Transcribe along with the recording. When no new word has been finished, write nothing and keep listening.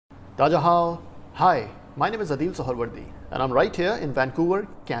Dajahal. Hi, my name is Adeel Suhrwardy and I'm right here in Vancouver,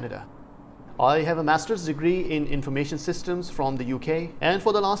 Canada. I have a master's degree in information systems from the UK, and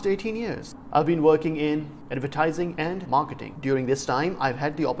for the last 18 years, I've been working in advertising and marketing. During this time, I've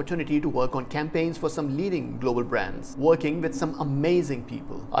had the opportunity to work on campaigns for some leading global brands, working with some amazing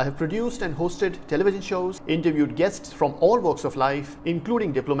people. I have produced and hosted television shows, interviewed guests from all walks of life,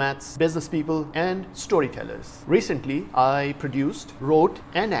 including diplomats, business people, and storytellers. Recently, I produced, wrote,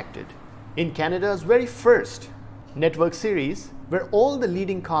 and acted in Canada's very first network series where all the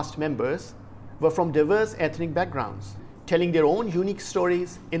leading cast members were from diverse ethnic backgrounds, telling their own unique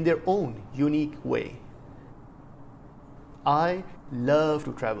stories in their own unique way. I love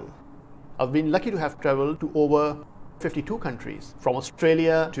to travel. I've been lucky to have traveled to over 52 countries, from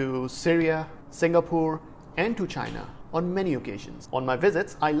Australia to Syria, Singapore, and to China on many occasions. On my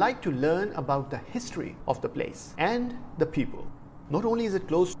visits, I like to learn about the history of the place and the people. Not only is it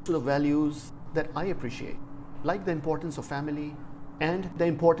close to the values that I appreciate, like the importance of family and the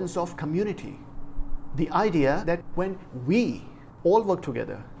importance of community. The idea that when we all work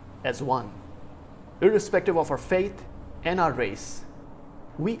together as one, irrespective of our faith and our race,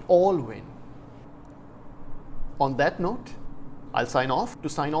 we all win. On that note, I'll sign off to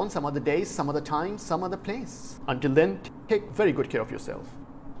sign on some other days, some other time, some other place. Until then, take very good care of yourself.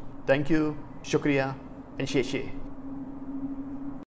 Thank you, shukriya, and sheshe.